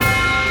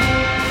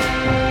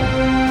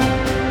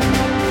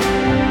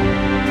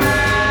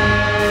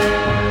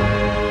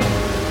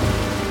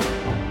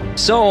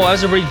So,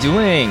 how's everybody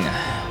doing?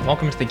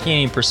 Welcome to the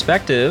Canadian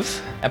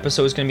Perspective.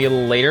 Episode is going to be a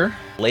little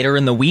later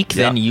in the week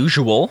than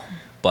usual,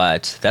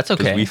 but that's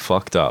okay. We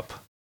fucked up.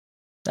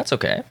 That's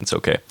okay. It's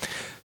okay.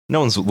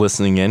 No one's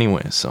listening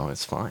anyway, so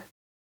it's fine.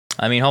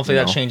 I mean, hopefully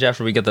that'll change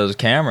after we get those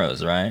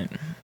cameras, right?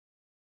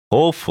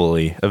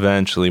 Hopefully,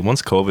 eventually,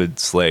 once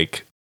COVID's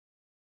like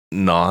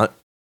not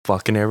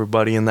fucking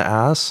everybody in the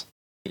ass.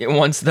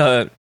 Once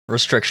the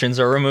restrictions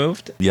are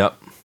removed. Yep.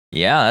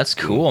 Yeah, that's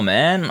cool,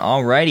 man.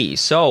 Alrighty.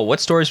 So, what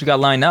stories we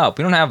got lined up?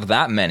 We don't have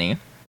that many.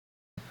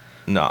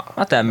 No.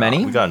 Not that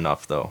many. We got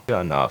enough, though. We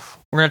got enough.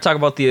 We're going to talk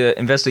about the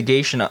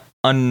investigation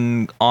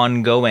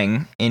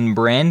ongoing in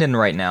Brandon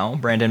right now,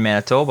 Brandon,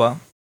 Manitoba,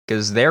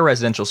 because their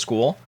residential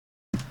school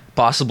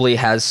possibly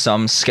has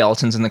some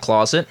skeletons in the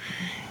closet.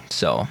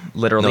 So,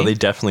 literally. No, they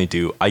definitely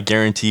do. I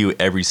guarantee you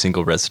every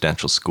single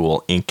residential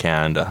school in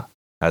Canada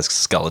has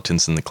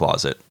skeletons in the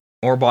closet.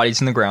 Or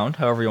bodies in the ground,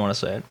 however you want to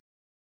say it.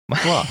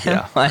 Well,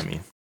 yeah, I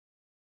mean.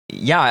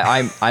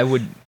 Yeah, I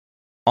would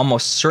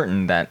almost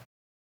certain that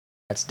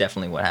that's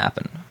definitely what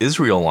happened.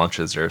 Israel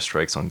launches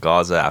airstrikes on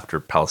Gaza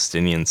after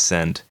Palestinians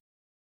send...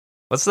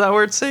 What's that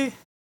word say?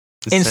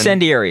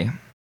 Incendiary.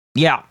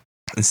 Yeah.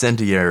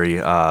 Incendiary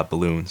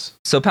balloons.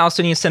 So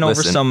Palestinians sent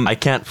over some... I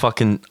can't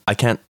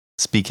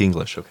speak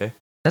English, okay?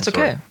 That's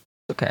okay.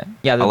 Okay.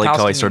 Yeah, I like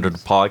how I started a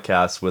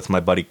podcast with my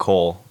buddy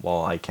Cole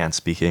while I can't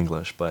speak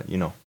English, but you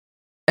know.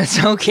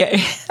 It's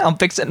okay. I'll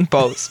fix it in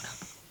post.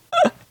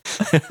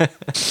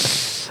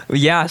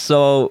 Yeah,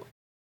 so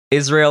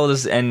Israel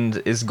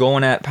is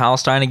going at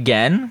Palestine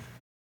again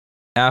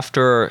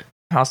after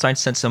Palestine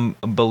sent some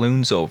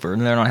balloons over,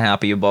 and they're not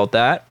happy about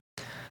that.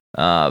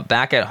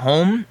 Back at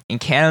home in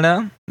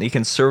Canada, the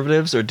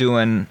Conservatives are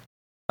doing.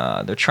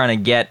 They're trying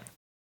to get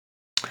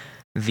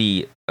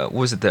the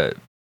the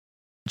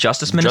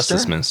Justice Minister?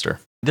 Justice Minister.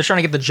 They're trying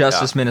to get the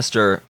Justice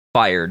Minister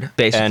fired,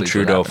 basically. And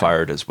Trudeau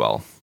fired as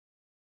well.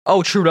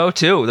 Oh, Trudeau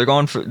too. They're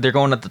going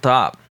at the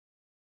top.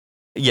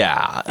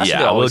 Yeah,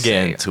 we'll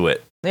get into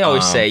it. They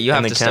always say you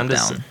have to step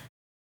down.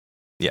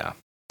 Yeah.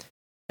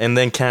 And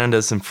then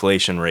Canada's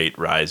inflation rate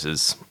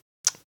rises,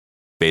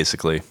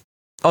 basically.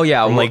 Oh,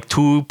 yeah. From like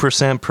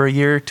 2% per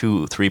year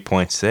to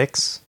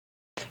 3.6%.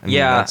 I mean,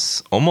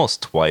 that's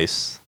almost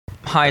twice.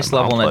 Highest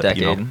level in a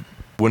decade. You know,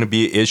 wouldn't it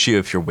be an issue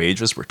if your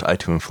wages were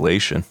tied to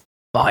inflation?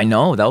 Oh, I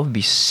know. That would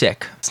be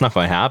sick. It's not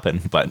going to happen,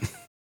 but...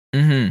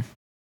 Mm-hmm.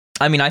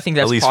 I mean, I think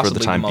that's at least possibly for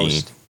the time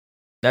being.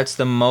 That's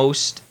the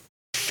most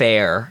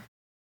fair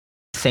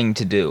thing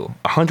to do.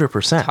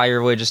 100%. Tie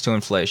your wages to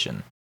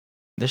inflation.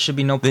 There should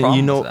be no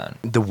problem with that.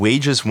 The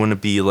wages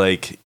wouldn't be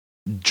like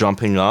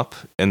jumping up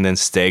and then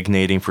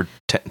stagnating for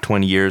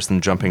 20 years,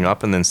 and jumping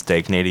up and then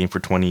stagnating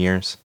for 20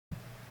 years.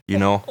 You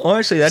know?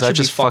 Honestly, that should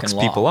just be fucking fucks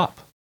law. people up.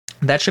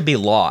 That should be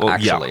law,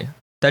 actually. Yeah.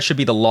 That should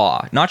be the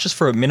law. Not just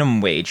for a minimum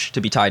wage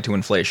to be tied to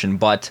inflation,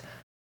 but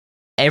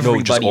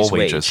everybody's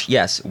wage. Wages.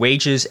 Yes,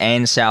 wages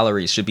and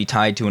salaries should be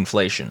tied to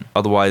inflation.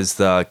 Otherwise,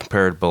 the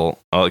comparable...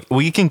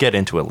 we can get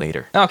into it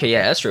later. Okay,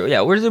 yeah, that's true.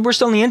 Yeah, we're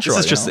still in the intro.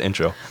 This is just the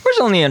intro. We're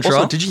still in the intro.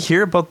 Also, did you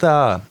hear about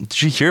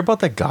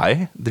that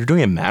guy? They're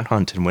doing a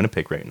manhunt in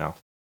Winnipeg right now.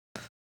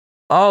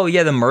 Oh,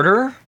 yeah, the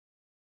murderer?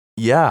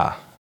 Yeah.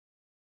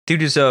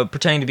 Dude is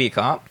pretending to be a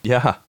cop?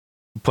 Yeah.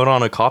 Put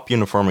on a cop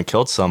uniform and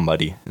killed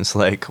somebody. It's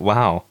like,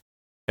 wow.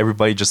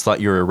 Everybody just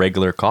thought you were a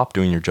regular cop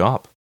doing your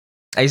job.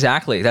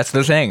 Exactly. That's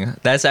the thing.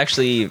 That's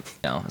actually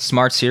a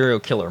smart serial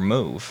killer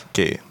move.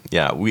 Okay.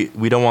 Yeah. We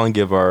don't want to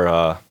give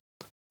our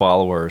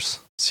followers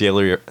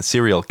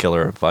serial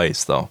killer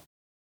advice, though.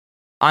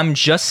 I'm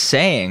just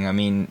saying. I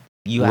mean,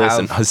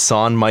 Listen,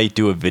 Hassan might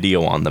do a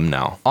video on them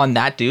now. On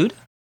that dude?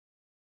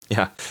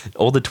 Yeah.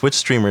 All the Twitch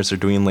streamers are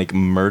doing like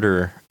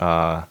murder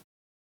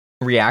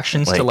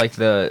reactions to like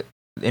the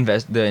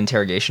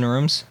interrogation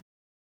rooms.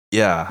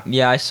 Yeah.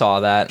 Yeah, I saw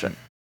that.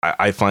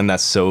 I find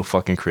that so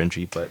fucking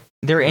cringy, but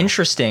they're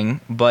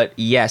interesting, but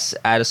yes,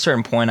 at a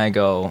certain point I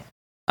go,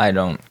 I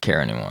don't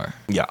care anymore.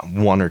 Yeah,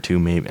 one or two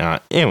maybe.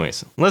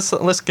 Anyways,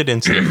 let's get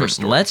into the first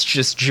story. Let's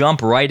just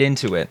jump right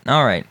into it.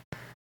 All right.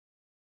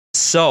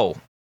 So,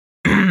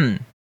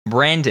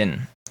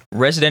 Brandon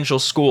residential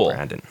school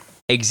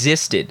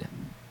existed,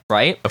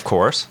 right? Of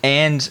course.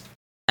 And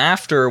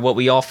after what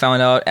we all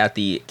found out at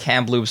the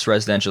Kamloops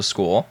residential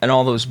school and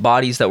all those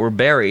bodies that were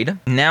buried,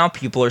 now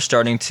people are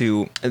starting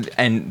to,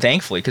 and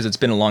thankfully, because it's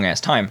been a long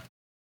ass time,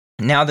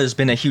 now there's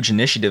been a huge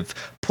initiative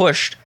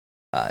pushed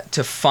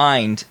to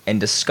find and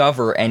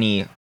discover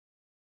any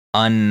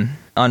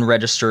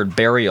unregistered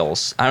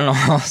burials. I don't know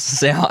how else to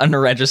say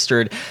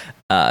unregistered,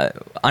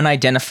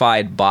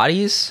 unidentified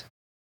bodies.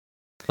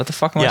 What the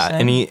fuck am I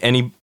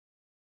saying?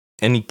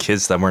 Any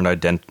kids that weren't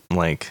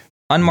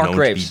unmarked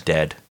graves. To be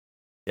dead.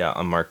 Yeah,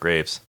 unmarked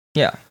graves.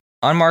 Yeah,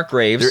 unmarked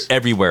graves. They're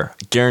everywhere.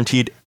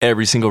 Guaranteed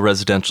every single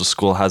residential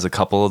school has a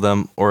couple of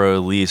them, or at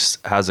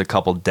least has a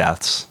couple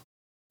deaths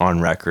on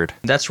record.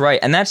 That's right.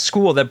 And that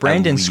school, that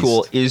Brandon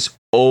school, is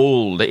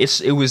old.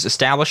 It was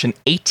established in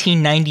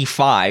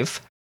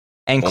 1895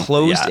 and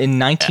closed in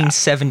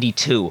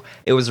 1972. Yeah.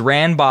 It was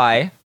ran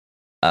by...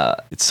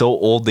 it's so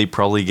old they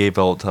probably gave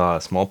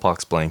out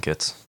smallpox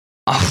blankets.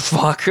 Oh,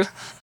 fuck.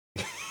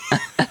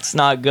 That's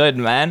not good,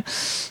 man.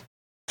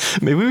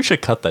 Maybe we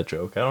should cut that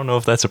joke. I don't know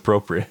if that's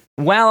appropriate.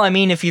 Well, I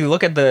mean, if you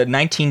look at the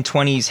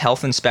 1920s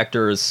health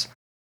inspector's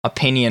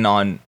opinion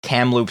on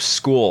Kamloops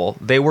School,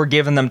 they were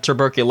giving them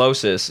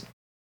tuberculosis.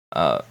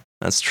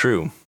 That's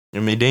true. I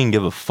mean, they didn't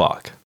give a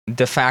fuck.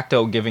 De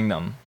facto giving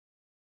them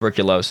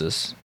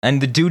tuberculosis.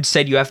 And the dude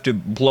said you have to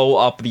blow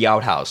up the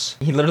outhouse.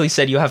 He literally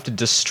said you have to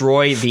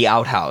destroy the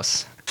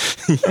outhouse.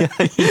 Yeah,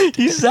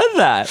 He said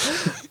that.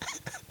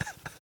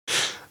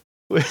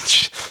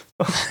 which,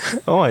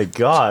 oh my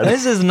god.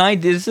 This was the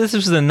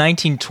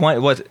 1920.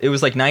 What? It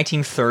was like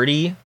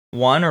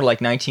 1931 or like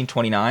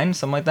 1929,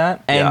 something like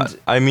that. And yeah,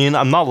 I mean,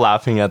 I'm not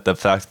laughing at the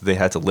fact that they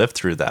had to live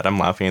through that. I'm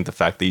laughing at the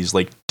fact that he's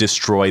like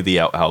destroy the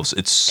outhouse.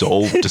 It's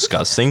so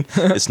disgusting.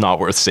 It's not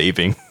worth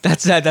saving.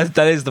 that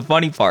is the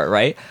funny part,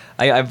 right?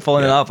 I'm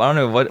pulling it up. I don't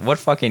know what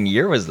fucking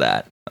year was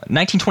that.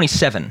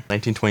 1927.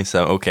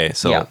 1927. Okay,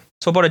 so yeah,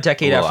 so about a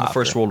decade a little after the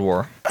First World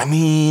War. I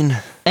mean,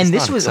 And it's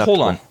this not was acceptable.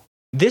 hold on.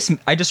 This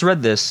I just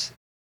read this.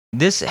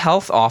 This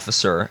health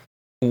officer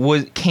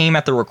came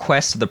at the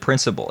request of the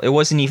principal. It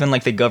wasn't even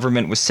like the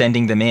government was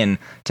sending them in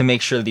to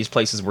make sure that these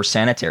places were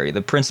sanitary.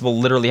 The principal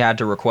literally had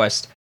to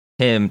request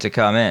him to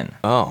come in.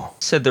 Oh,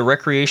 Said the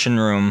recreation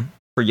room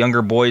for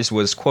younger boys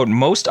was, quote,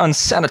 most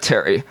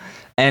unsanitary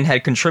and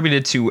had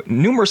contributed to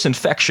numerous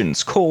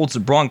infections, colds,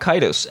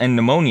 bronchitis, and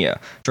pneumonia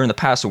during the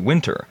past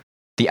winter.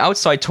 The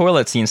outside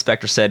toilets, the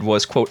inspector said,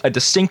 was, quote, a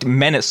distinct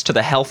menace to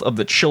the health of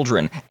the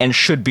children and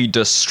should be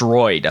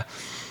destroyed.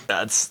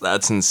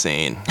 that's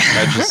insane.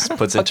 That just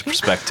puts into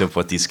perspective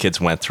what these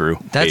kids went through.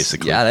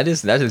 Basically, Yeah, that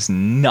is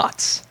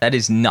nuts. That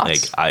is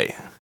nuts.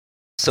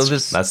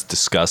 That's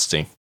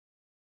disgusting.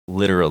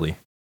 Literally.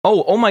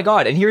 Oh my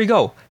God! And here you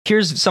go.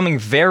 Here's something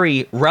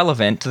very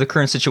relevant to the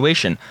current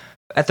situation.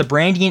 At the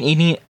Brandon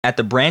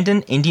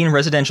Indian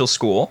Residential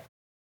School,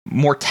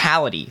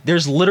 mortality.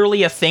 There's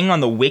literally a thing on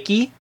the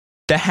wiki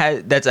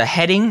that's a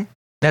heading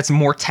that's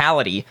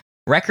mortality.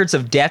 Records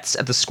of deaths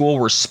at the school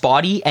were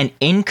spotty and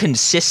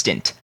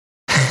inconsistent.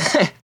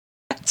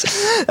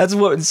 That's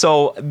what.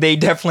 So they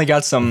definitely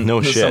got some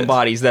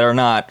bodies that are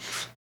not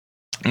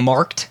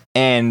marked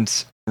and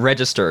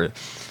registered.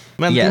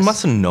 Man, Yes. they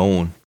must have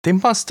known. They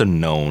must have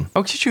known.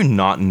 How could you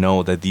not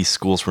know that these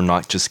schools were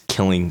not just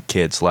killing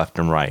kids left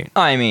and right?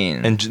 I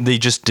mean, And they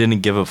just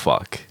didn't give a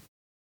fuck.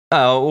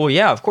 oh well,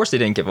 yeah. Of course they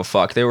didn't give a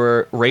fuck. They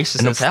were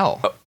racist as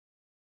hell.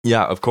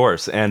 Yeah, of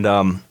course. And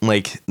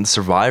like the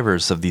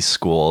survivors of these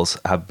schools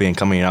have been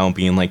coming out and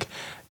being like,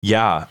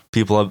 yeah,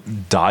 people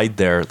have died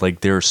there. Like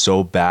they're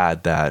so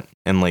bad that,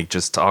 and like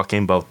just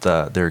talking about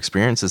their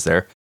experiences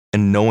there,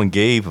 and no one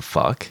gave a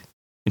fuck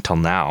until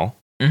now.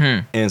 Mm-hmm.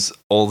 And it's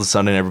all of a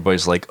sudden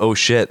everybody's like, oh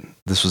shit,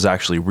 this was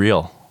actually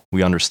real.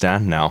 We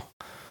understand now.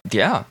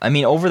 Yeah, I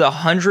mean, over the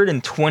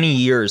 120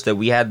 years that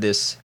we had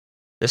this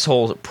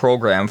whole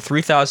program,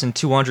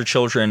 3,200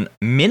 children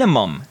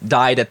minimum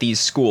died at these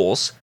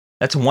schools.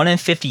 That's 1 in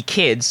 50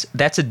 kids.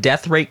 That's a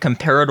death rate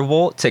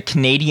comparable to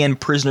Canadian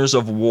prisoners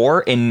of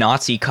war in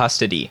Nazi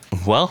custody.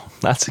 Well,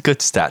 that's a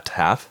good stat to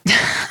have.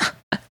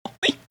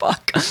 Holy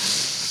fuck.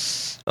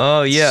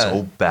 Oh, yeah.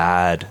 So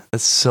bad.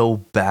 That's so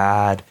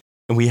bad.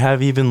 And we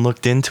haven't even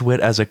looked into it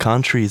as a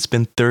country. It's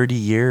been 30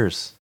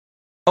 years.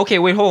 Okay,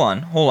 wait, hold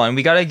on.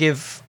 We gotta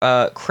give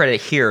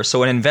credit here.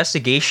 So an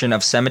investigation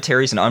of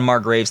cemeteries and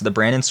unmarked graves at the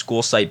Brandon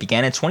School site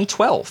began in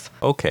 2012.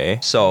 Okay.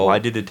 So why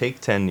did it take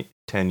 10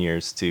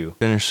 years to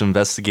finish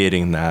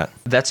investigating that?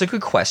 That's a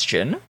good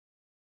question.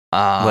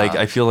 Like,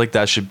 I feel like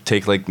that should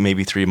take like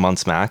maybe 3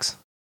 months max.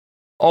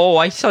 Oh,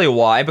 I tell you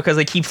why. Because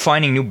they keep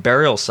finding new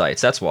burial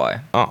sites. That's why.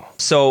 Oh.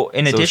 So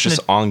in So addition it's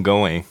just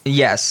ongoing.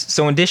 Yes.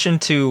 So in addition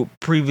to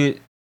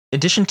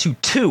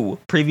two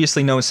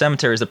previously known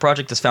cemeteries, the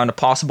project has found a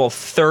possible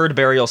third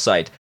burial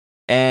site.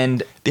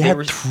 And They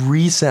had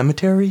 3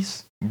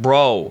 cemeteries?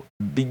 Bro.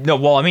 No,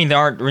 well, I mean, there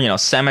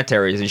aren't,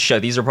 cemeteries and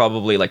shit. These are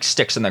probably like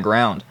sticks in the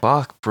ground.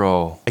 Fuck,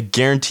 bro. I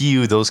guarantee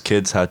you those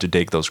kids had to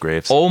dig those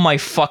graves. Oh my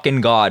fucking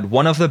God.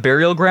 One of the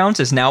burial grounds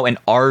is now an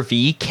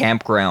RV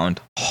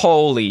campground.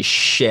 Holy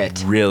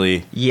shit.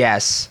 Really?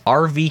 Yes.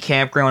 RV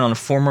campground on a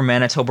former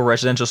Manitoba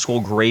residential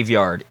school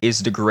graveyard is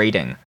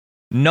degrading.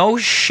 No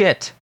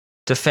shit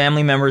to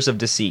family members of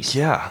deceased.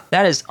 Yeah.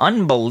 That is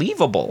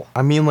unbelievable.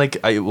 I mean, like,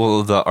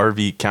 the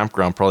RV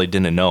campground probably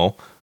didn't know.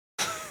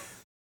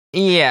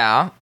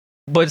 Yeah,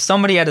 but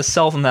somebody had to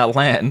sell them that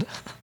land.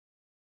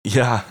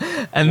 Yeah.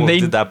 And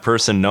did that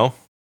person know?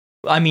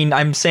 I mean,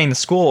 I'm saying the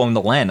school owned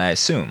the land, I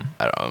assume.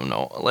 I don't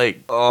know.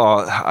 Like,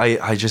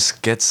 I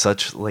just get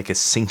such like a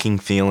sinking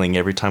feeling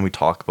every time we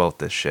talk about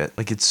this shit.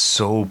 Like, it's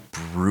so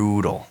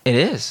brutal. It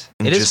is.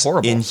 And It is just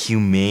horrible.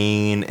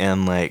 inhumane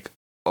and like,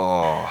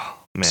 oh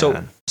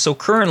man. So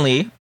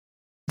currently,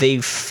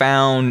 they've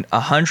found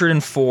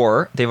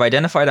 104. They've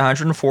identified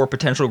 104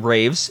 potential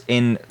graves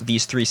in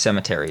these 3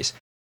 cemeteries.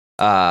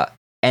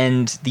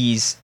 And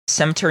these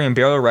cemetery and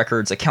burial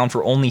records account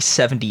for only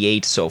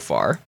 78 so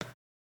far.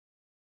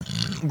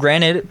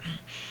 Granted,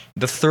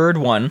 the third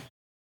one,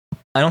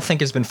 I don't think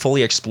has been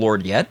fully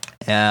explored yet.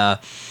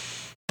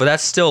 But that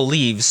still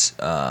leaves,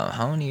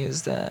 how many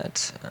is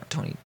that?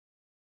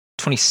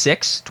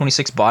 26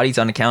 bodies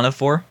unaccounted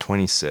for.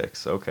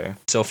 26. Okay.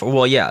 So,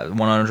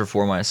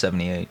 104 minus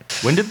 78.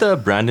 When did the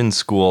Brandon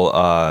School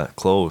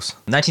close?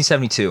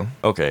 1972.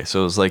 Okay,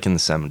 so it was like in the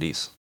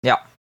 70s. Yeah.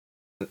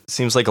 It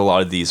seems like a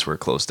lot of these were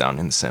closed down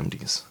in the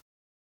 70s.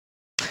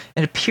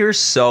 It appears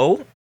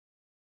so.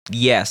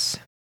 Yes.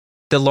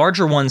 The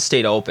larger ones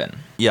stayed open.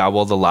 Yeah,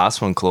 well, the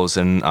last one closed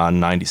in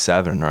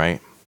 97, right?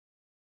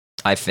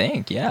 I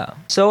think, yeah.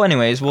 So,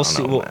 anyways, we'll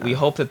see. We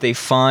hope that they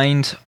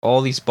find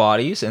all these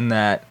bodies and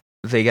that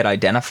they get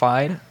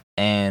identified.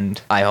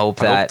 And I hope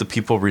that the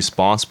people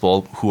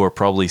responsible, who are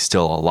probably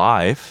still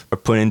alive, are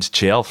put into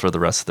jail for the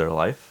rest of their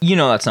life. You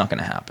know that's not going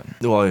to happen.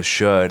 Well, it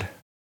should.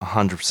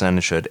 100%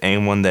 it should.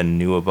 Anyone that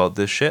knew about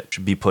this shit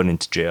should be put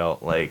into jail,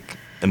 like,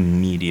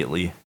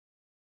 immediately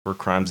for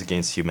crimes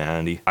against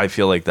humanity. I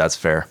feel like that's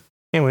fair.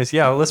 Anyways,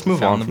 yeah, let's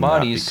move on from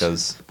bodies. That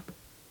because...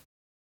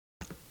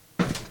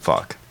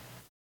 Fuck.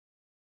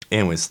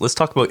 Anyways, let's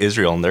talk about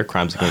Israel and their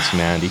crimes against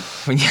humanity.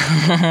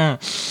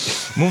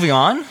 Moving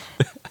on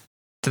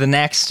to the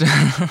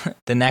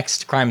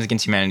next crimes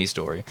against humanity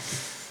story.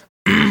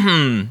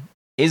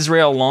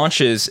 Israel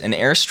launches an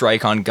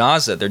airstrike on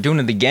Gaza. They're doing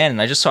it again.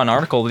 And I just saw an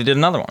article. They did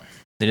another one.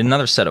 They did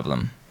another set of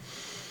them.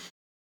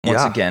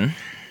 Once again.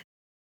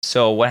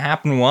 So what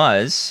happened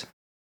was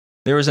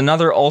there was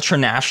another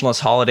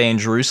ultra-nationalist holiday in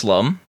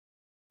Jerusalem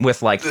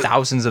with like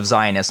thousands of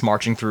Zionists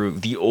marching through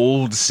the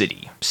old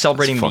city,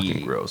 celebrating That's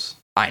fucking gross.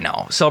 I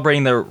know.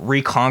 Celebrating the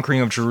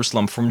reconquering of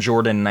Jerusalem from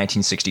Jordan in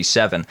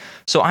 1967.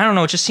 So I don't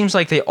know. It just seems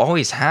like they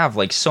always have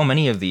like so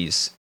many of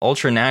these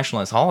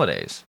ultra-nationalist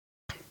holidays.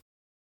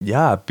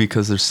 Yeah,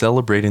 because they're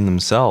celebrating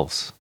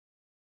themselves.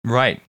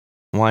 Right.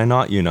 Why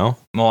not, you know?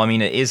 Well, I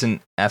mean, it is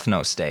an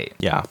ethno-state.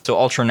 Yeah. So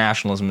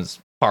ultra-nationalism is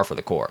par for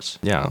the course.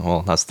 Yeah,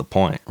 well, that's the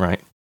point, right?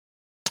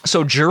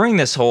 So during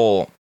this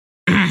whole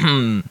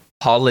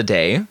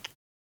holiday,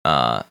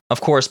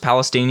 of course,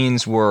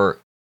 Palestinians were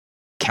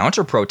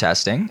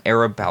counter-protesting,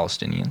 Arab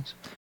Palestinians,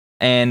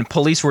 and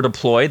police were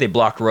deployed. They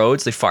blocked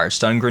roads, they fired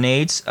stun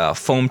grenades,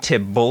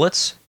 foam-tipped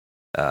bullets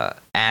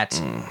at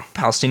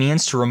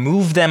Palestinians to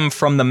remove them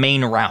from the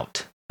main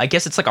route. I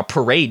guess it's like a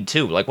parade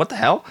too. Like, what the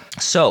hell?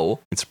 So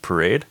it's a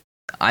parade?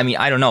 I mean,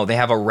 I don't know. They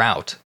have a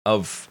route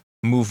of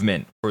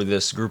movement for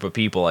this group of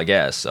people, I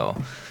guess.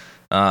 So,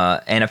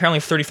 and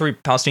apparently 33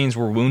 Palestinians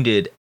were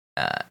wounded,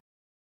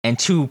 and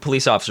 2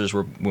 police officers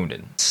were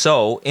wounded.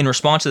 So, in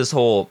response to this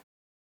whole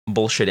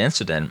bullshit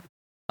incident,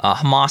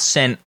 Hamas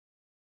sent,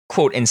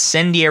 quote,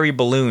 incendiary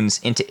balloons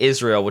into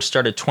Israel, which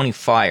started 20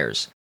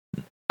 fires.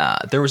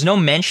 There was no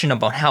mention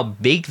about how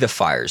big the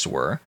fires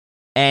were,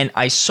 and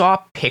I saw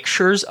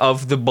pictures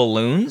of the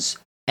balloons,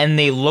 and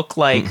they look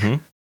like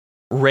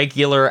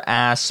regular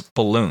ass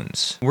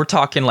balloons. We're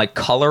talking like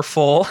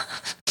colorful,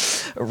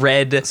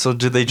 red. So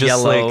did they just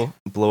yellow. like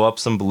blow up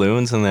some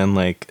balloons and then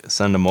like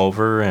send them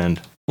over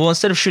and? Well,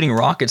 instead of shooting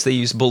rockets, they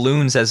use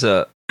balloons as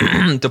a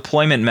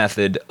deployment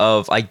method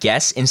of, I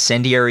guess,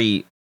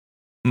 incendiary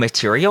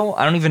material.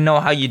 I don't even know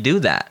how you do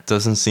that.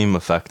 Doesn't seem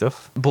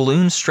effective.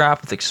 Balloons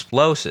strapped with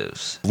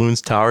explosives.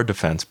 Balloons tower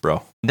defense,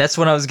 bro. That's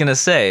what I was gonna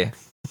say.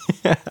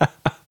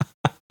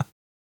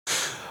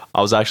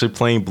 I was actually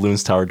playing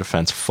Balloons Tower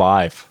Defense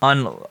 5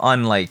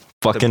 on like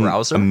fucking the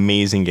browser.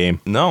 Amazing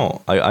game.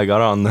 No, I got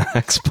it on the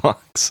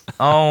Xbox.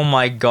 Oh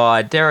my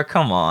god, Derek,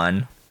 come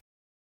on.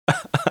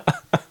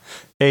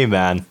 Hey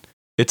man,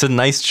 it's a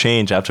nice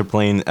change after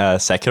playing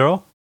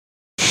Sekiro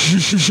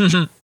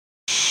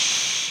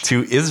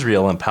to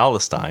Israel and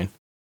Palestine.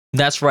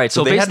 That's right.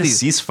 So they had a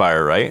basically,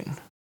 ceasefire, right?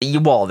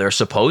 well, they're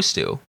supposed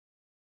to.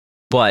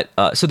 But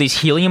so these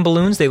helium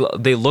balloons, they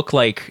look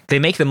like, they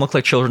make them look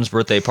like children's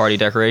birthday party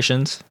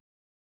decorations.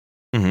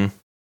 Mm-hmm.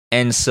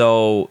 And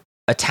so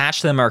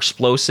attached to them are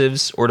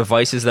explosives or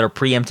devices that are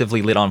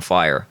preemptively lit on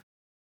fire.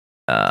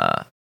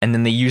 And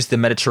then they use the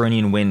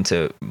Mediterranean wind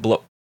to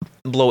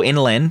blow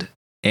inland.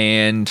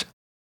 And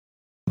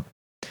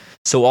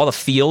so all the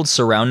fields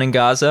surrounding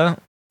Gaza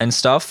and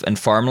stuff and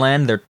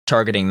farmland, they're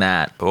targeting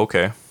that.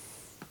 Okay.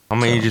 How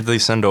many did they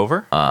send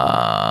over?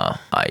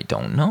 I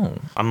don't know.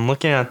 I'm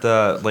looking at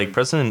the, like,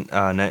 President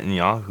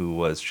Netanyahu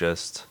was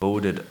just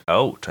voted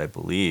out, I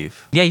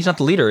believe. Yeah, he's not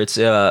the leader. It's,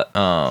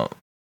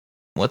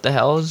 what the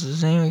hell is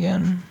his name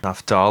again?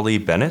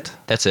 Naftali Bennett?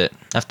 That's it.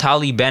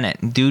 Naftali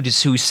Bennett. Dude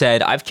who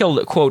said, I've killed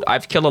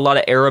a lot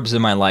of Arabs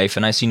in my life,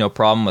 and I see no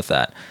problem with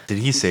that. Did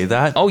he say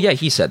that? Oh, yeah,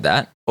 he said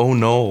that. Oh,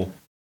 no.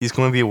 He's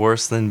going to be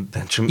worse than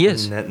Benjamin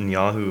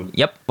Netanyahu.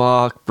 Yep.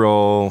 Fuck,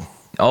 bro.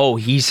 Oh,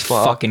 he's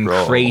fucking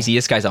crazy.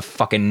 This guy's a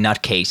fucking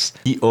nutcase.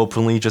 He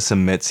openly just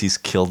admits he's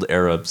killed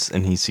Arabs,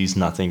 and he sees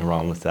nothing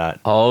wrong with that.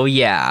 Oh,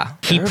 yeah.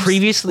 He Arabs,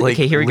 previously... like,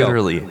 okay, here we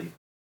literally. go.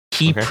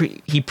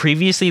 He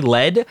previously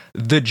led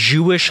the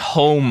Jewish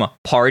Home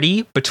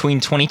Party between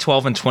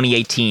 2012 and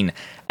 2018,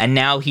 and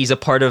now he's a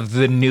part of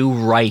the New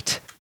Right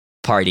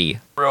Party.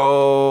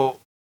 Bro,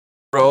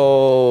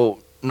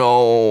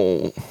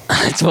 no.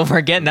 That's what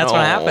we're getting. That's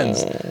what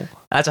happens.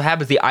 That's what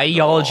happens. The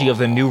ideology of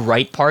the New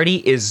Right Party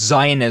is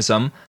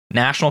Zionism,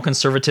 national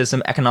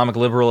conservatism, economic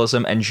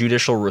liberalism, and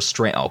judicial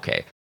restraint.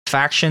 Okay.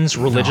 Factions,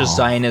 religious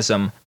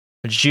Zionism.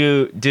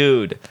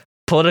 Dude,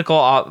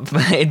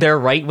 they're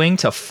right wing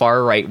to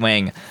far right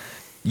wing.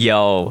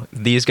 Yo,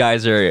 these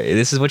guys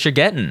this is what you're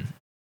getting.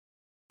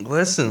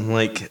 Listen,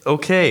 like,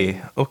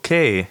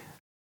 okay.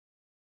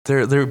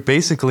 They're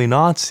basically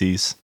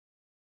Nazis.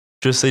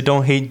 Just they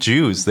don't hate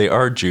Jews. They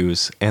are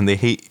Jews, and they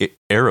hate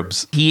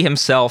Arabs. He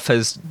himself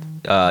has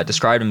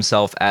described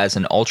himself as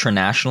an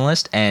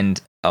ultra-nationalist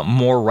and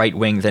more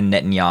right-wing than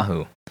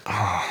Netanyahu.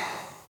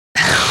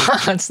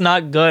 It's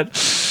not good.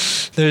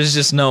 There's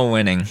just no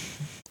winning.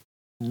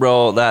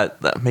 Bro,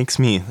 that makes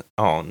me...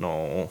 Oh,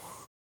 no.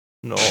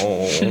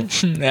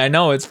 I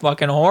know, it's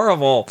fucking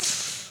horrible.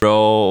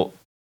 Bro...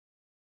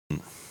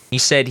 He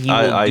said he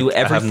will do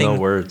everything. I have no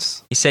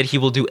words. He said he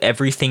will do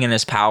everything in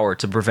his power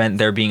to prevent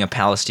there being a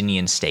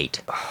Palestinian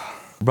state.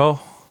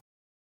 Bro.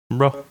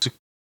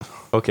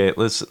 Okay,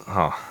 let's...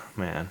 Oh,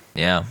 man.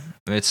 Yeah,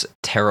 it's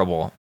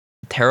terrible.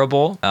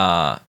 Terrible.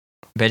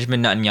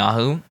 Benjamin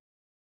Netanyahu.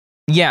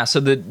 Yeah,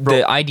 so the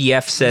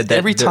IDF said that...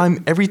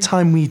 Every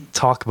time we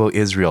talk about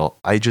Israel,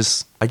 I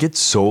get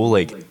so,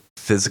 like,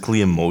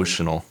 physically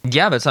emotional.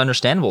 Yeah, that's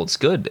understandable. It's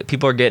good.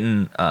 People are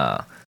getting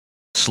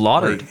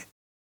slaughtered.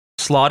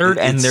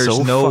 And there's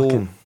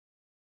so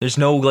there's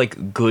no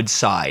like good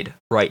side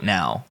right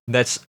now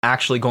that's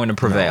actually going to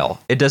prevail. No.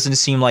 It doesn't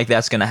seem like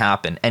that's going to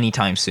happen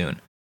anytime soon.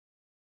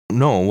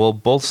 No,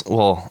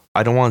 well,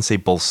 I don't want to say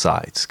both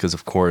sides because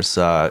of course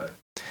the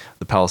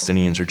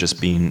Palestinians are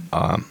just being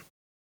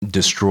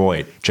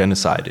destroyed,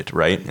 genocided,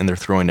 right? And they're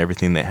throwing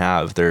everything they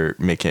have. They're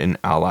making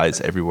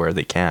allies everywhere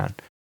they can.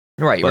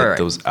 Right, but right.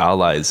 Those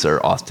allies are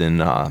often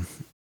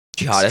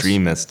jihadists,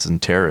 extremists and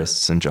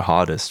terrorists and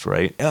jihadists,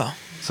 right? Yeah.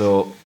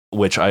 So,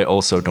 which I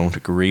also don't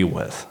agree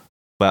with.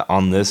 But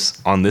on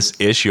this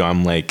issue,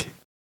 I'm like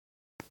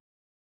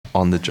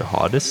on the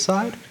jihadist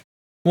side.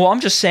 Well, I'm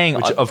just saying,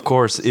 which of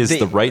course is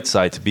the right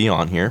side to be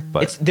on here,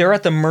 but they're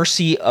at the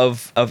mercy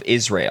of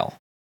Israel,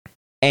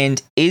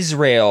 and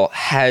Israel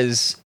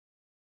has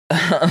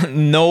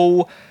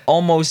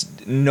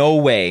almost no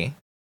way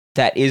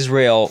that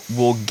Israel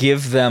will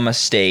give them a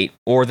state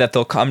or that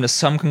they'll come to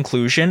some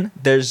conclusion.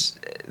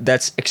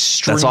 That's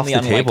extremely off the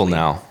unlikely. Table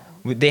now.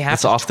 They have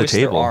to twist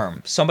their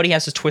arm. Somebody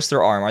has to twist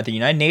their arm. Either the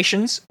United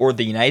Nations or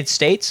the United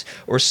States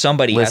or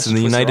somebody has to twist their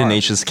arm. Listen, the United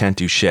Nations can't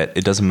do shit.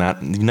 It doesn't matter.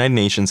 The United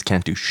Nations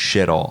can't do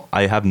shit all.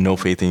 I have no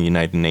faith in the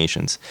United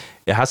Nations.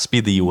 It has to be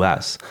the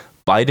U.S.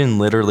 Biden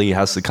literally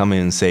has to come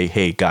in and say,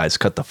 hey, guys,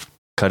 cut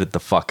it the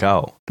fuck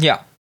out.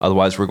 Yeah.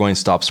 Otherwise, we're going to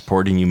stop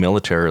supporting you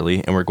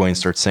militarily and we're going to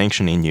start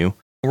sanctioning you.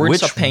 We're going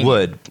to stop paying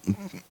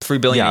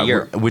 $3 billion a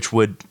year. Which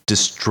would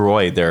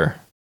destroy their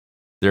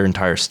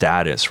entire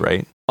status,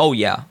 right? Oh,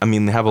 yeah. I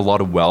mean, they have a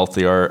lot of wealth.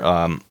 They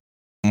are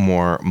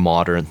more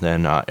modern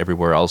than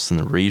everywhere else in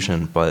the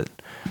region, but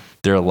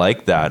they're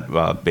like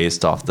that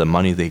based off the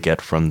money they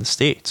get from the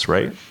States,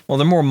 right? Well,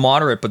 they're more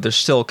moderate, but they're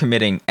still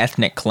committing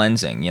ethnic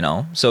cleansing, you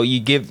know? So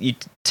you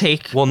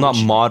take... Well, not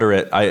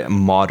moderate,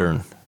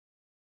 modern.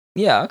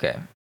 Yeah, okay.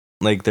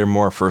 Like, they're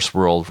more first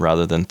world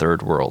rather than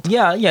third world.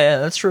 Yeah,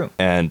 that's true.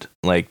 And,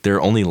 like, they're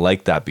only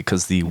like that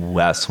because the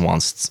U.S.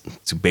 wants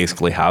to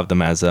basically have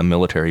them as a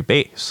military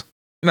base.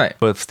 Right.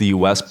 But if the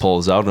U.S.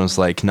 pulls out and is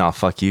like, nah,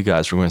 fuck you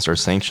guys, we're going to start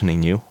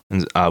sanctioning you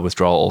and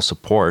withdraw all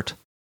support,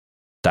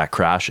 that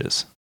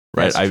crashes.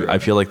 Right? I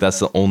feel like that's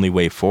the only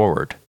way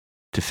forward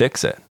to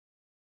fix it.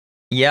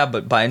 Yeah,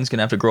 but Biden's going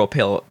to have to grow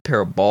a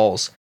pair of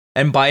balls.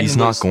 And He's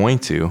not going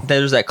to.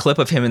 There's that clip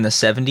of him in the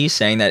 70s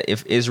saying that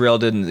if Israel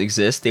didn't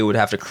exist, they would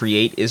have to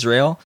create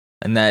Israel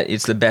and that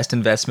it's the best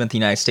investment the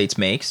United States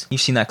makes.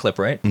 You've seen that clip,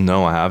 right?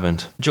 No, I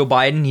haven't. Joe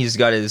Biden, he's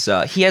got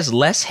he has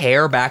less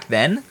hair back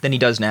then than he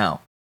does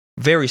now.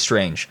 Very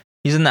strange.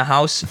 He's in the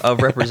House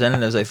of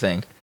Representatives, I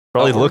think.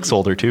 Probably looks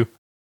older too.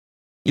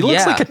 He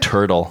looks like a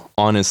turtle,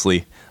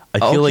 honestly.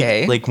 I feel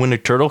like when a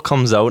turtle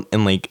comes out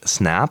and like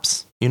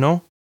snaps, you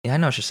know? Yeah, I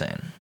know what you're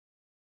saying.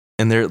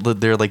 And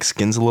their like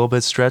skin's a little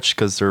bit stretched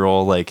because they're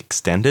all like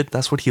extended.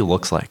 That's what he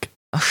looks like.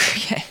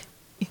 Okay.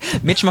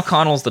 Mitch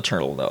McConnell's the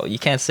turtle, though. You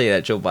can't say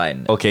that Joe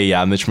Biden. Okay,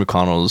 yeah, Mitch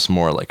McConnell is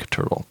more like a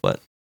turtle, but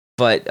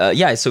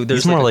yeah, so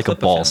there's he's more like a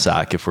ball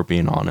sack, if we're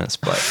being honest.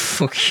 But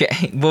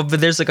okay, well,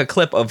 but there's like a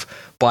clip of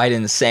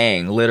Biden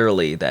saying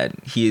literally that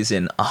he is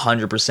in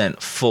 100%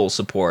 full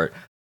support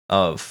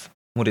of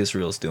what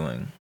Israel's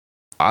doing.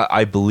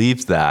 I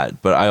believe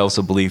that, but I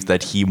also believe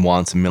that he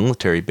wants a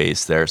military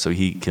base there, so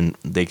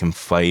they can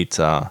fight.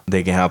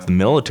 They can have the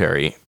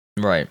military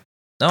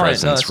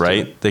presence,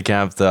 right? True. They can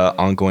have the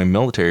ongoing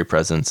military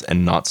presence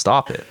and not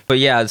stop it. But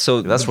yeah,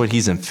 so that's what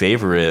he's in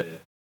favor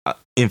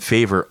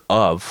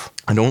of.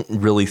 I don't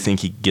really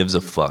think he gives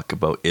a fuck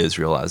about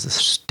Israel as a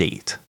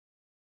state.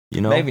 You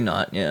know, maybe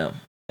not. Yeah.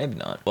 Maybe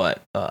not,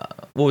 but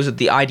what was it?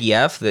 The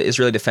IDF, the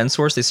Israeli Defense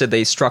Force, they said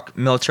they struck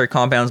military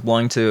compounds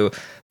belonging to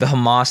the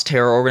Hamas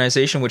terror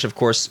organization, which, of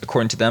course,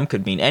 according to them,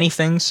 could mean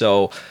anything.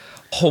 So,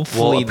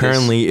 hopefully, well,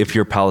 apparently, if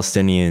you're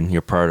Palestinian,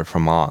 you're part of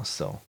Hamas.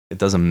 So it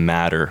doesn't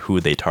matter who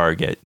they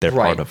target; they're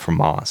part of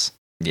Hamas.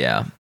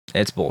 Yeah,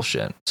 it's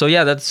bullshit. So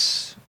yeah,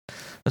 that's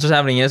That's what's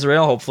happening in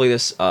Israel. Hopefully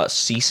this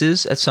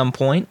ceases at some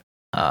point.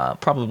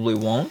 Probably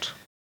won't.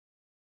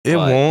 It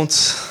But-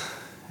 won't.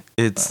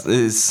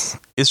 It's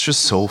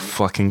just so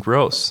fucking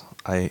gross.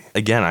 I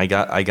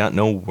got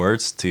no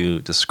words to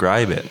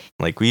describe it.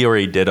 Like, we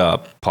already did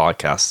a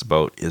podcast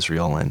about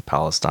Israel and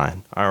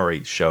Palestine. I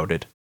already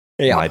shouted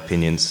my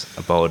opinions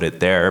about it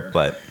there,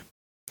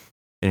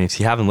 and if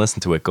you haven't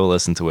listened to it, go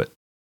listen to it,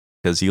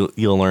 because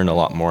you'll learn a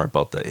lot more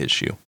about the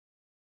issue.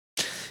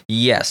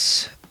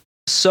 Yes.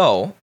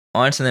 So,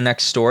 on to the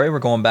next story. We're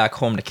going back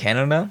home to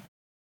Canada.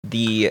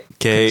 The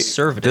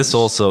conservatives. This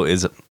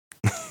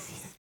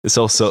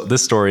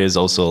story is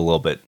also a little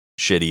bit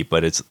shitty,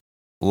 but it's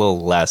a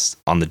little less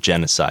on the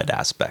genocide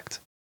aspect.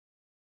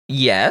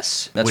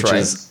 Yes, that's which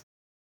right. Is,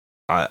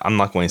 I'm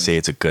not going to say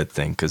it's a good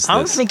thing, because I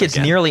don't think it's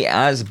nearly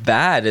as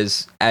bad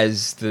as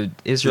the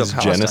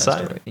Israel-Palestine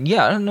genocide story.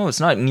 Yeah, I don't know. It's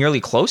not nearly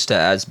close to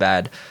as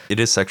bad. It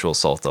is sexual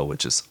assault, though,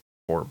 which is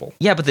horrible.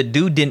 Yeah, but the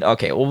dude didn't.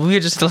 Okay, well,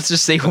 let's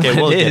just say what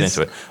we'll it get is.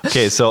 into it.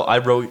 Okay, so I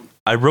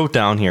wrote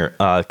down here,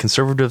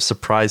 conservative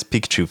surprise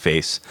Pikachu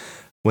face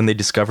when they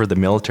discover the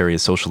military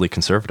is socially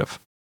conservative.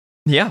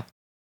 Yeah.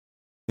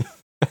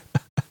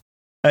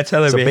 That's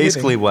how they're So behaving.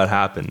 basically what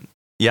happened.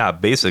 Yeah,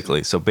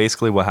 basically. So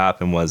basically what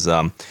happened was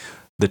the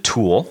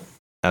Tool,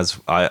 as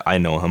I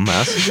know him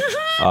as,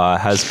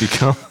 has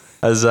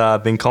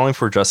been calling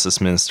for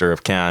Justice Minister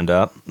of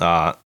Canada,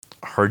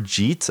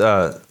 Harjit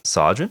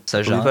Sajjan.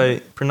 I believe I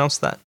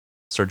pronounced that.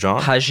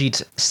 Sajjan?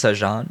 Harjit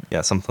Sajjan.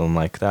 Yeah, something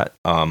like that.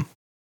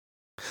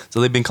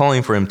 So they've been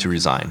calling for him to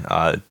resign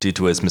due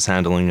to his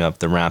mishandling of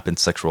the rampant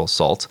sexual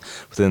assault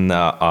within the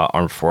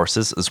armed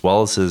forces, as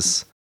well as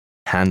his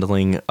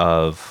handling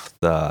of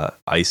the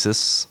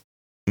ISIS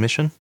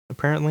mission,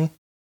 apparently.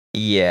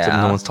 Yeah.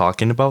 So no one's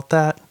talking about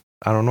that.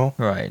 I don't know.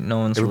 Right. No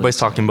one's. Everybody's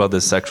talking about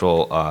this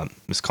sexual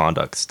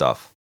misconduct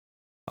stuff,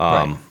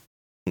 Right.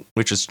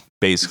 which is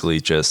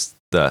basically just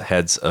the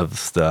heads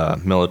of the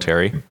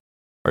military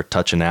are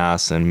touching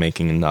ass and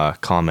making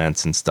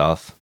comments and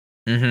stuff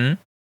Mm-hmm.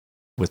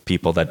 with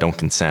people that don't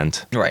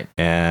consent. Right.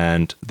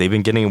 And they've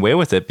been getting away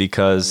with it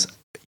because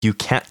you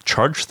can't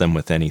charge them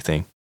with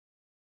anything.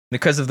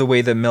 Because of the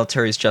way the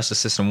military's justice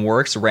system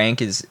works, rank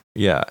is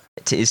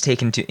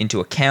taken into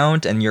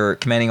account, and your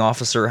commanding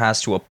officer has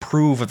to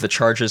approve of the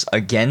charges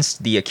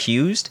against the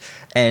accused.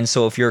 And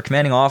so if your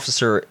commanding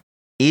officer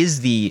is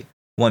the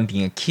one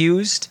being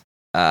accused,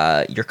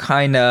 you're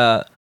kind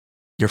of...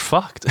 You're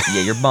fucked.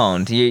 Yeah, you're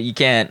boned. You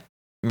can't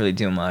really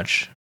do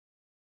much.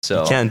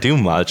 So You can't do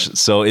much.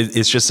 So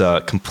it's just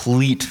a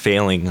complete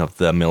failing of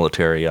the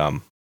military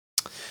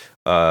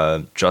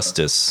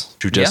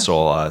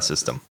judicial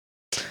system.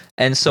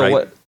 And so Right.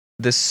 what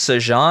this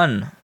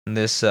Sajjan,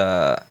 this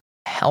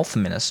health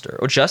minister,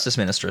 or justice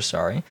minister,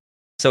 sorry.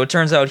 So it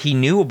turns out he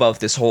knew about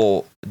this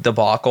whole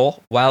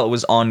debacle while it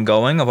was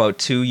ongoing about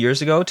 3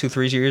 years ago.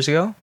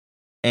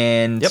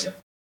 And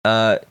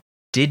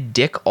did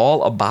dick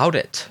all about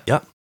it.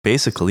 Yep,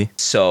 basically.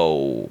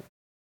 So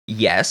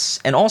yes.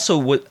 And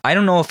also, I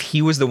don't know if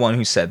he was the one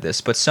who said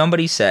this, but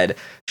somebody said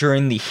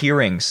during the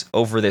hearings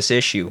over this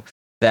issue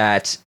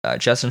that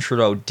Justin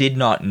Trudeau did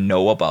not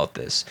know about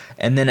this.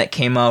 And then it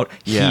came out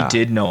he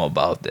did know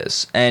about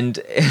this. And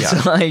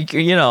it's like,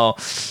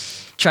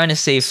 trying to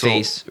save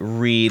face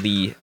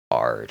really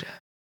hard.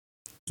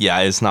 Yeah,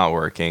 it's not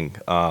working.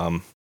 I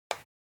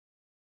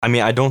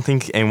mean, I don't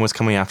think anyone's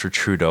coming after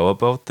Trudeau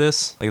about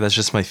this. Like, that's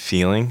just my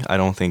feeling. I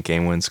don't think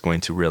anyone's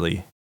going to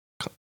really...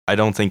 I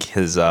don't think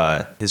his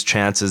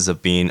chances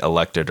of being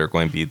elected are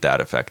going to be that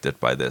affected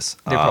by this.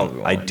 They probably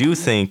won't. I do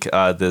think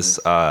this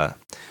Harjit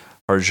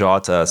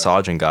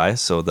Sajjan guy,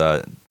 so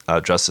the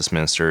justice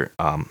minister,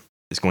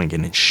 is going to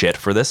get in shit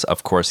for this.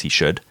 Of course he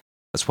should,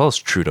 as well as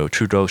Trudeau.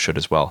 Trudeau should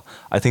as well.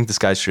 I think this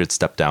guy should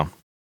step down,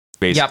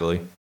 basically.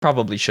 Yep,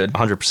 probably should.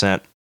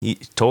 100%. He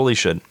totally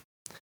should.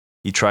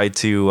 He tried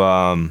to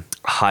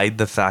hide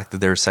the fact that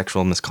there's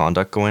sexual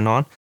misconduct going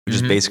on, which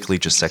is basically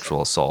just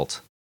sexual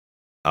assault.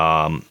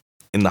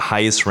 In the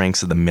highest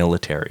ranks of the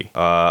military.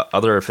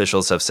 Other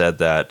officials have said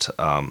that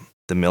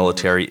the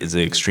military is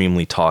an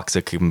extremely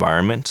toxic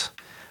environment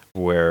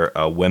where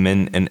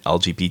women and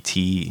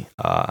LGBTQ,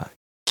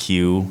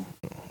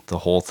 the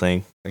whole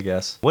thing, I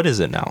guess. What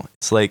is it now?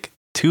 It's like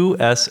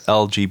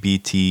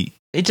 2SLGBT.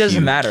 It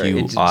doesn't matter.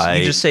 You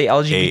just say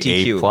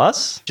LGBTQ.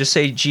 Plus? Just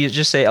say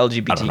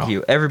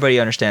LGBTQ. Everybody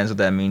understands what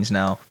that means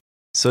now.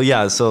 So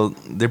yeah, so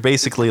they're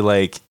basically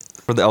like,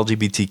 for the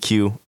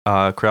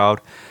LGBTQ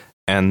crowd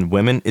and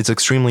women, it's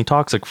extremely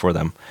toxic for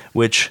them.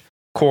 Which, of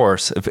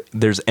course, if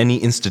there's any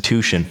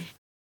institution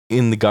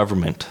in the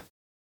government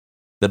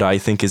that I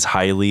think is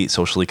highly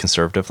socially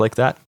conservative like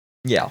that,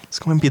 it's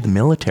going to be the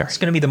military. It's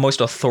going to be the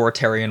most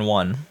authoritarian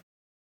one.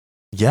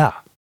 Yeah.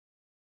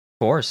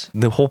 Of course.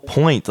 The whole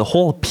point, the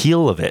whole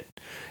appeal of it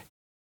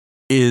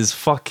is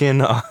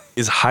fucking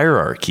is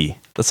hierarchy.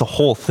 That's the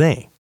whole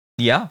thing.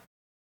 Yeah.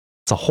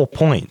 It's a whole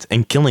point.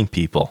 And killing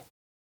people.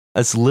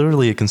 That's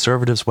literally a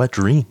conservative's wet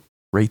dream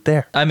right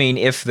there. I mean,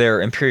 if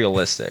they're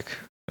imperialistic,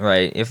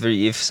 right?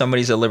 If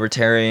somebody's a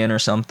libertarian or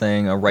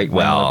something, a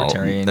right-wing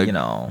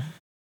libertarian,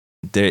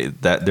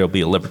 that there'll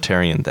be a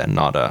libertarian then,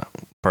 not a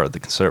part of the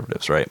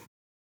conservatives, right?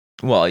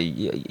 Well,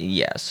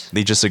 yes.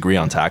 They just agree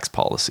on tax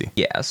policy.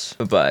 Yes.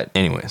 But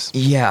Anyways.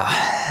 yeah,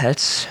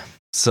 that's...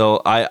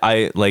 So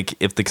I like,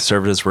 if the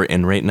conservatives were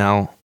in right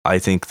now, I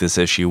think this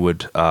issue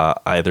would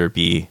either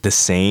be the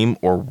same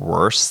or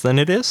worse than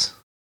it is.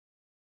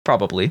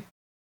 Probably.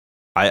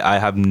 I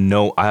have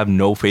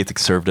no faith the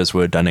conservatives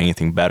would have done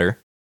anything better.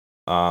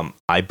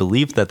 I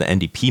believe that the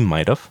NDP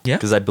might have. Yeah.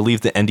 Because I believe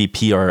the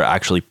NDP are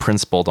actually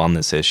principled on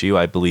this issue.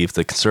 I believe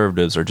the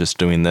conservatives are just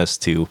doing this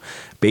to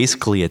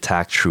basically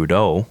attack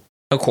Trudeau.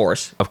 Of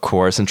course.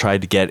 And try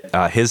to get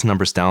his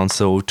numbers down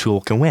so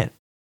Tool can win.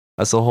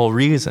 That's the whole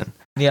reason.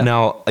 Yeah.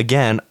 Now,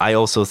 again, I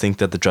also think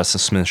that the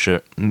Justice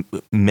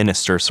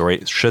Minister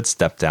should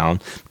step down,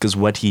 because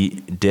what he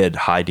did,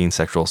 hiding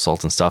sexual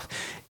assault and stuff,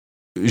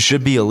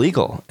 should be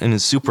illegal and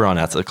is super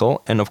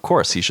unethical. And of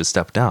course, he should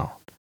step down.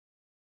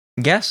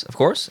 Yes, of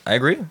course. I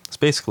agree. That's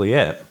basically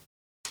it.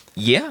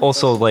 Yeah.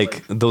 Also,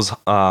 like those,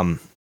 the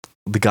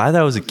guy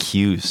that was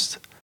accused,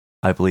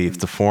 I believe,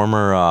 the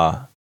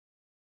former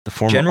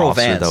General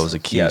officer Vance. that was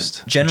accused,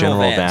 Yeah. General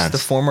Vance, the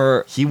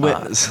former. He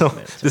went.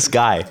 This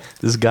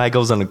guy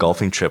goes on a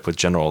golfing trip with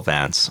General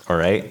Vance. All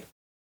right,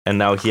 and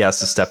now he has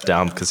to step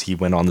down because he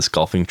went on this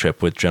golfing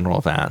trip with General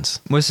Vance.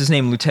 What's his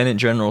name? Lieutenant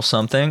General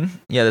something.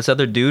 Yeah, this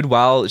other dude.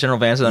 While General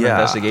Vance is under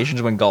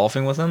investigations, went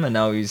golfing with him, and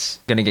now he's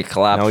gonna get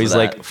clapped. Now he's for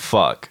that. like,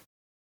 fuck.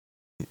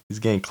 He's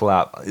getting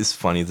clapped. It's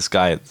funny. This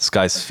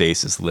guy's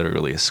face is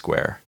literally a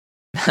square.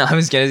 I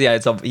was gonna. Yeah,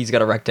 he's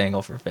got a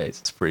rectangle for a face.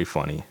 It's pretty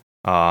funny.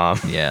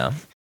 Yeah.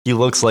 He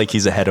looks like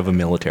he's a head of a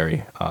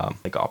military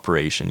like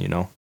operation, you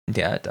know?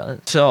 Yeah, it does.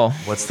 So,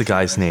 what's the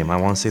guy's name? I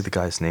want to say the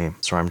guy's name.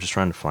 Sorry, I'm just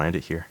trying to find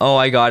it here. Oh,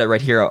 I got it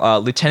right here.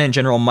 Lieutenant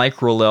General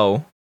Mike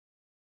Rouleau.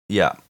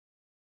 Yeah.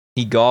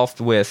 He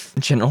golfed with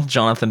General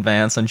Jonathan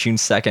Vance on June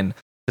 2nd,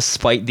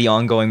 despite the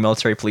ongoing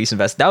military police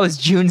investigation. That was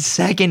June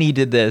 2nd he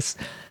did this.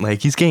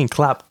 Like, he's getting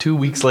clapped 2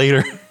 weeks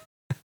later.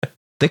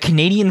 The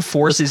Canadian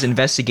Forces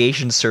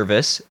Investigation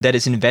Service that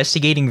is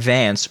investigating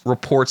Vance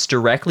reports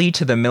directly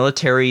to the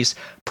military's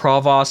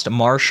Provost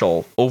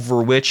Marshal,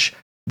 over which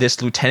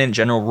this Lieutenant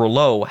General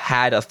Rouleau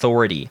had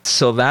authority.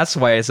 So that's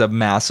why it's a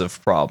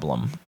massive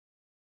problem.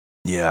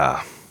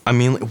 Yeah. I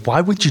mean,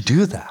 why would you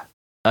do that?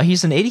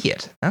 He's an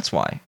idiot. That's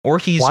why. Or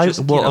he's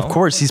just, well, of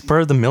course, he's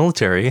part of the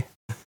military.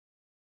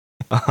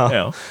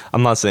 Yeah.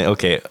 I'm not saying,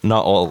 okay,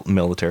 not all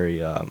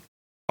military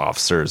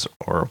officers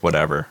or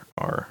whatever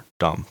are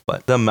dumb,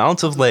 but the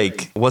amount of,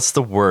 like, what's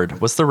the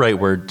right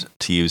word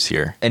to use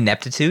here?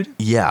 Ineptitude?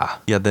 Yeah,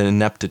 the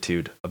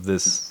ineptitude of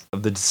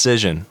the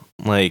decision.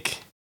 Like,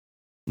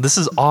 this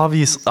is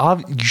obvious.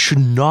 You should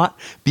not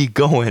be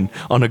going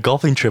on a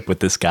golfing trip with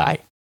this guy.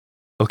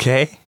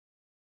 Okay?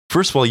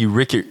 First of all, you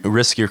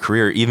risk your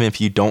career even if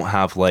you don't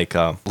have like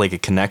a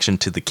connection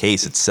to the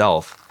case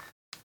itself.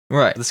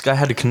 Right. This guy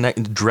had a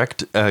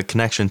direct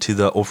connection to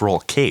the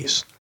overall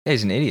case. Yeah,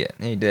 he's an idiot.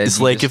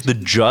 It's like if the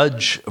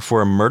judge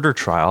for a murder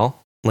trial,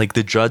 like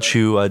the judge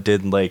who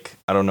did, like,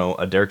 I don't know,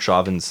 a Derek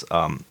Chauvin's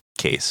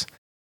case,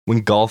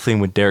 went golfing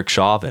with Derek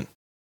Chauvin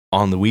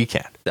on the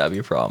weekend. That'd be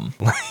a problem.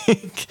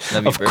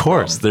 Of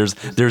course,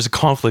 there's a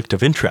conflict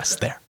of interest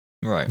there.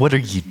 Right. What are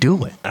you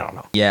doing? I don't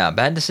know. Yeah,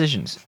 bad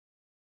decisions.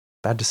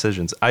 Bad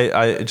decisions.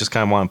 I just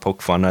kind of want to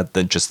poke fun at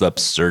just the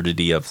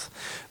absurdity of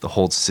the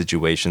whole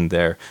situation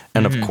there.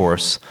 And of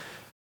course,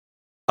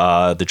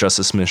 the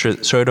Justice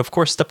Minister should, of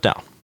course, step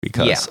down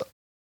because,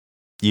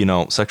 you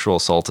know, sexual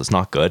assault is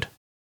not good,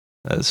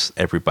 as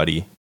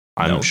everybody,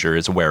 I'm sure,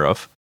 is aware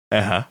of.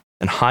 Uh-huh.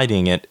 And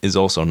hiding it is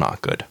also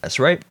not good. That's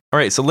right. All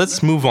right, so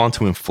let's move on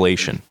to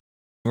inflation.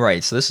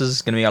 Right, so this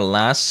is going to be our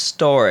last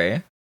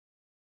story.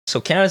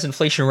 So Canada's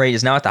inflation rate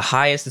is now at the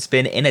highest it's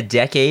been in a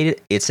decade.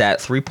 It's at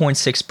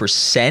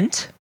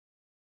 3.6%,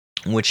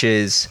 which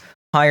is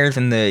higher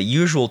than the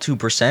usual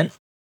 2%.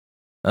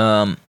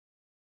 So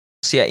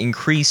yeah,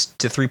 increased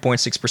to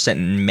 3.6%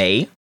 in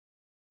May.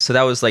 So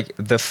that was like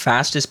the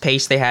fastest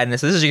pace they had in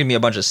this. This is going to be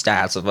a bunch of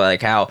stats of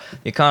like how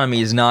the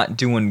economy is not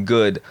doing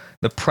good.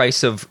 The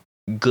price of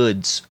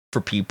goods for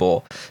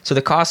people. So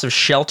the cost of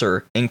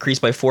shelter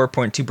increased by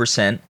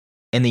 4.2%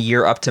 in the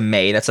year up to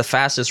May. That's the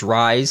fastest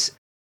rise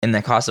in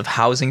the cost of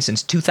housing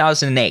since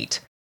 2008.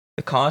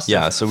 The cost.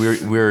 Yeah, so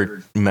we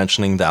were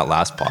mentioning that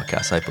last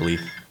podcast, I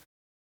believe.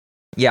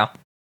 Yeah.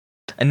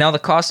 And now the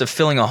cost of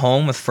filling a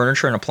home with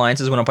furniture and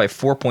appliances went up by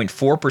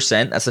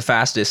 4.4%. That's the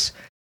fastest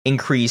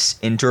increase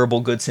in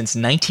durable goods since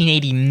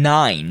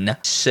 1989.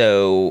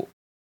 So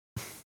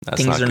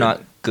things are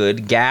not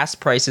good. Gas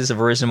prices have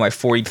risen by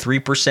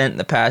 43% in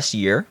the past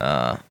year.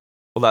 Well,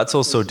 that's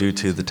also due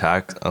to the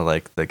tax,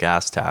 like the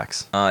gas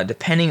tax.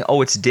 Depending,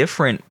 it's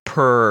different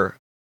per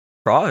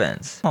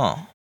province. Huh.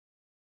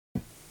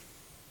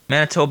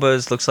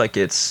 Manitoba's looks like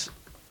it's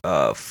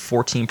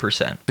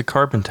 14%. The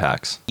carbon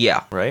tax.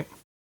 Yeah. Right?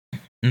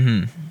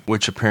 Mm-hmm.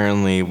 Which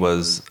apparently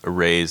was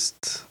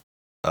raised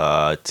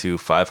to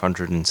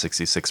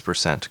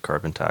 566%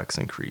 carbon tax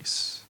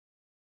increase.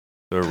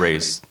 It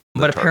raised.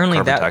 But apparently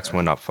carbon that tax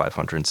went up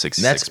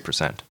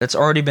 566%. That's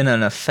already been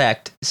in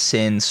effect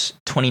since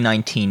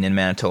 2019 in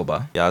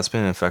Manitoba. Yeah, it's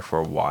been in effect for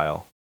a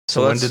while.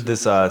 So So when did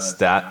this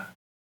stat?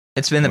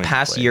 It's been the Went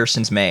past play. year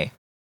since May.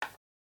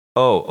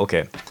 Oh,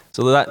 okay.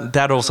 So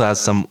that also has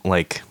some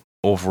like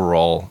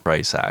overall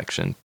price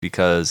action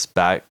because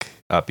back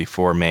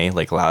before May,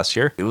 like last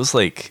year, it was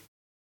like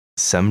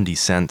 70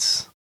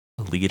 cents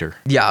a liter.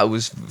 Yeah, it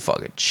was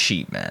fucking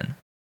cheap, man.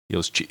 It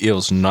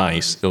was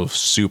nice. It was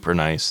super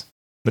nice.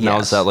 But now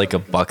it's Yes. at like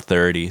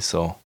 $1.30,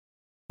 so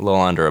a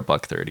little under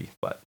 $1.30.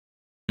 But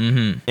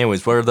Mm-hmm.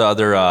 anyways, what are the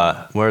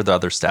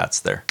other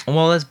stats there?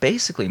 Well, that's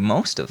basically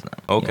most of them.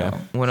 you Okay.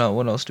 know.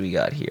 What else do we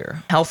got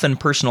here? Health and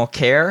personal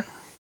care.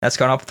 That's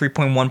gone up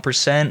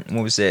 3.1%.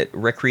 What was it?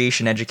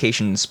 Recreation,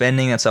 education, and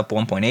spending. That's up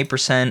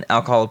 1.8%.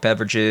 Alcoholic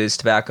beverages,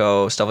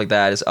 tobacco, stuff like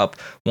that is up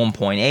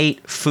 1.8%.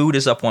 Food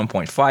is up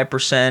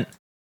 1.5%.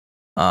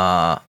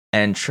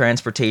 And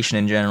transportation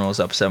in general is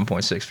up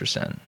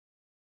 7.6%.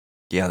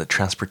 Yeah, the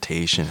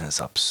transportation is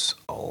up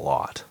a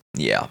lot.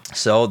 Yeah.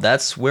 So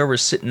that's where we're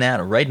sitting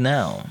at right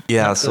now.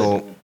 Yeah, Not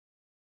so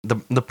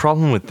the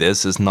problem with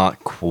this is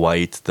not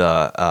quite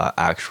the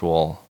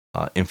actual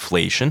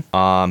inflation,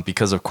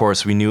 because of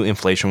course we knew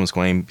inflation was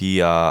going to be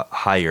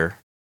higher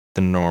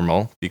than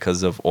normal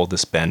because of all the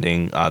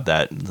spending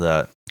that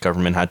the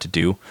government had to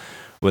do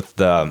with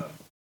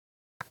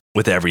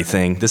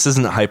everything. This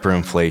isn't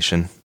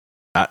hyperinflation.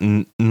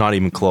 Not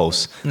even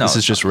close. No, This is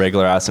it's just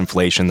regular ass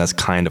inflation that's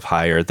kind of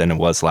higher than it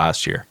was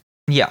last year.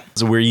 Yeah.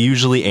 So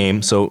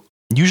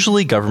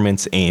usually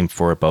governments aim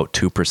for about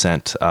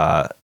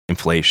 2%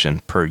 inflation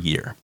per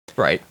year.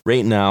 Right.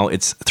 Right now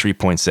it's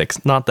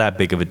 3.6. Not that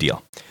big of a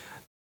deal.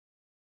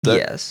 The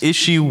Yes.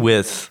 issue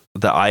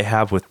that I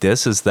have with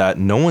this is that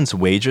no one's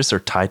wages are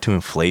tied to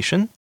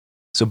inflation.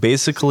 So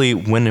basically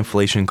when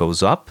inflation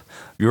goes up,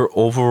 your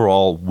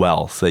overall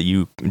wealth that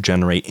you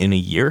generate in a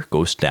year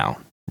goes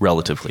down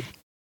relatively.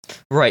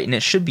 Right, and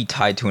it should be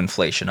tied to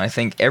inflation. I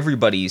think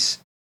everybody's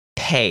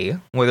pay,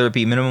 whether it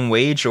be minimum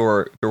wage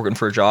or you're working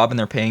for a job and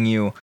they're paying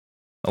you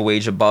a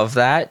wage above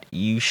that,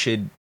 it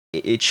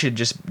should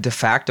just de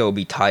facto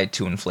be tied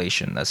to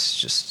inflation. That's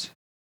just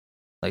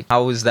like,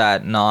 how is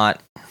that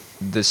not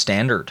the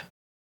standard?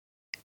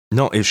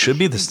 No, it should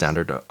be the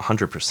standard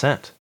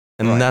 100%.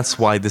 And Right. that's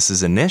why this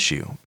is an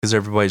issue because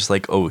everybody's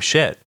like, "Oh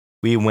shit,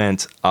 we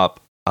went up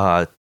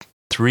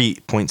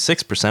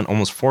 3.6%,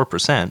 almost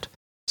 4%.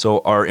 So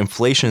our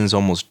inflation is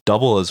almost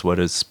double as what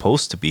it's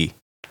supposed to be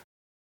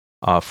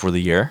for the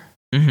year."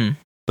 Mm-hmm.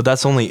 But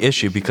that's only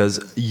issue because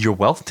your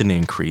wealth didn't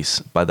increase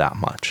by that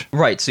much.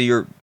 Right, so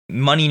your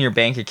money in your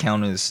bank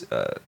account is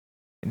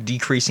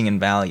decreasing in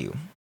value.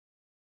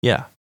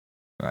 Yeah.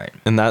 Right.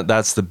 And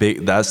that's the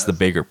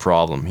bigger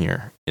problem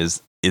here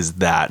is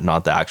that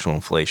not the actual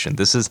inflation.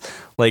 This is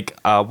like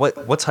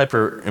what's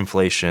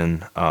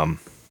hyperinflation?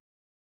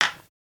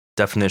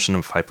 Definition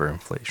of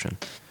hyperinflation.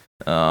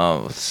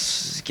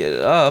 Let's get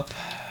it up.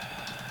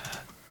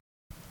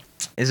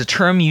 Is a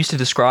term used to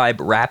describe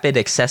rapid,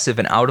 excessive,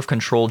 and out of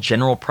control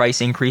general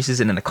price increases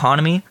in an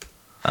economy.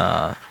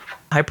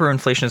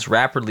 Hyperinflation is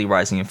rapidly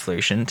rising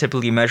inflation,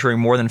 typically measuring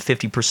more than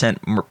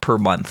 50% per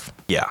month.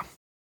 Yeah.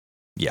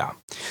 Yeah.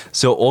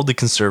 So all the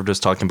conservatives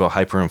talking about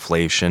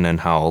hyperinflation and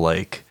how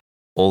like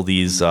all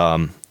these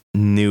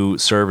new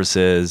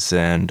services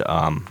and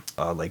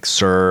like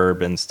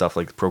CERB and stuff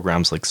like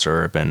programs like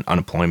CERB and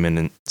unemployment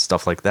and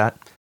stuff like that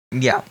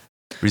Yeah.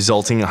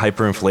 resulting in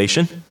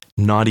hyperinflation.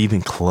 Not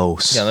even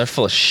close. Yeah, they're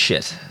full of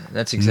shit.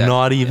 That's exactly.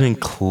 Not even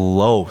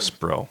close,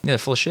 bro. Yeah, they're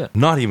full of shit.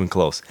 Not even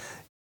close.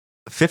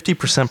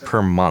 50%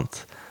 per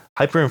month.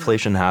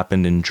 Hyperinflation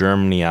happened in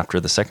Germany after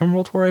the Second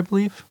World War, I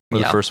believe. Or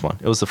the Yeah. first one.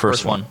 It was the first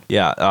First one. one.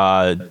 Yeah.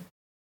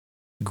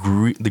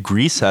 The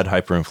Greece had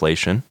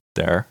hyperinflation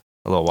there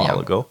a little while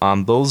Yeah. ago.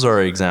 Those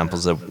are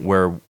examples of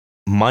where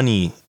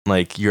money,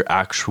 like your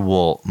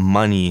actual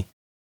money,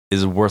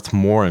 is worth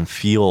more in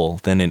fuel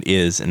than it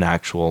is in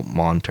actual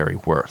monetary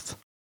worth.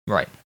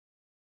 Right.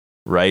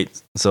 Right?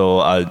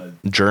 So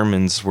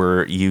Germans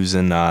were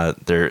using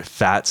their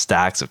fat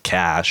stacks of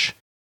cash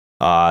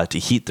to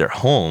heat their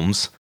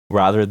homes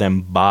rather than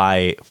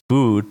buy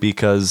food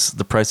because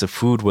the price of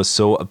food was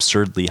so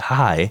absurdly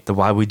high that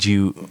why would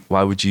you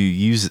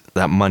use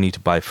that money to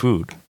buy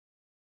food?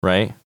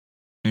 Right?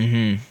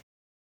 Mm-hmm.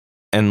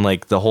 And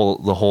like the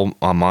whole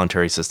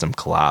monetary system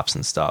collapsed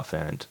and stuff,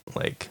 and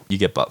like you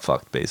get butt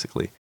fucked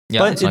basically.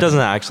 Yeah, But it's it not- doesn't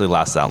actually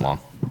last that long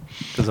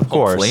because of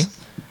Hopefully. course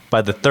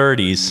by the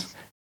 30s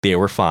they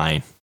were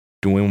fine,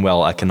 doing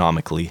well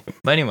economically.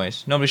 But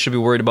anyways, nobody should be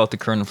worried about the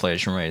current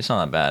inflation rate. It's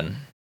not that bad.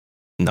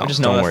 No, We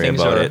just know don't that worry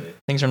about it.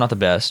 Things are not the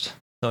best.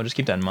 So just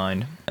keep that in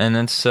mind. And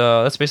that's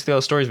basically all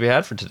the stories we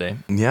had for today.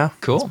 Yeah,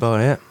 Cool. That's about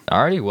it.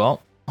 Alrighty,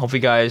 well, hope you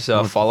guys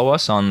follow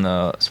us on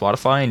the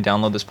Spotify and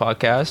download this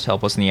podcast.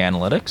 Help us in the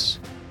analytics.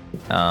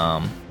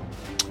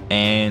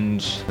 And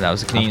that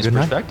was the Canadian's good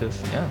night.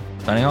 perspective. Yeah.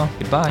 Signing off.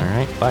 Goodbye. All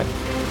right,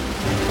 bye.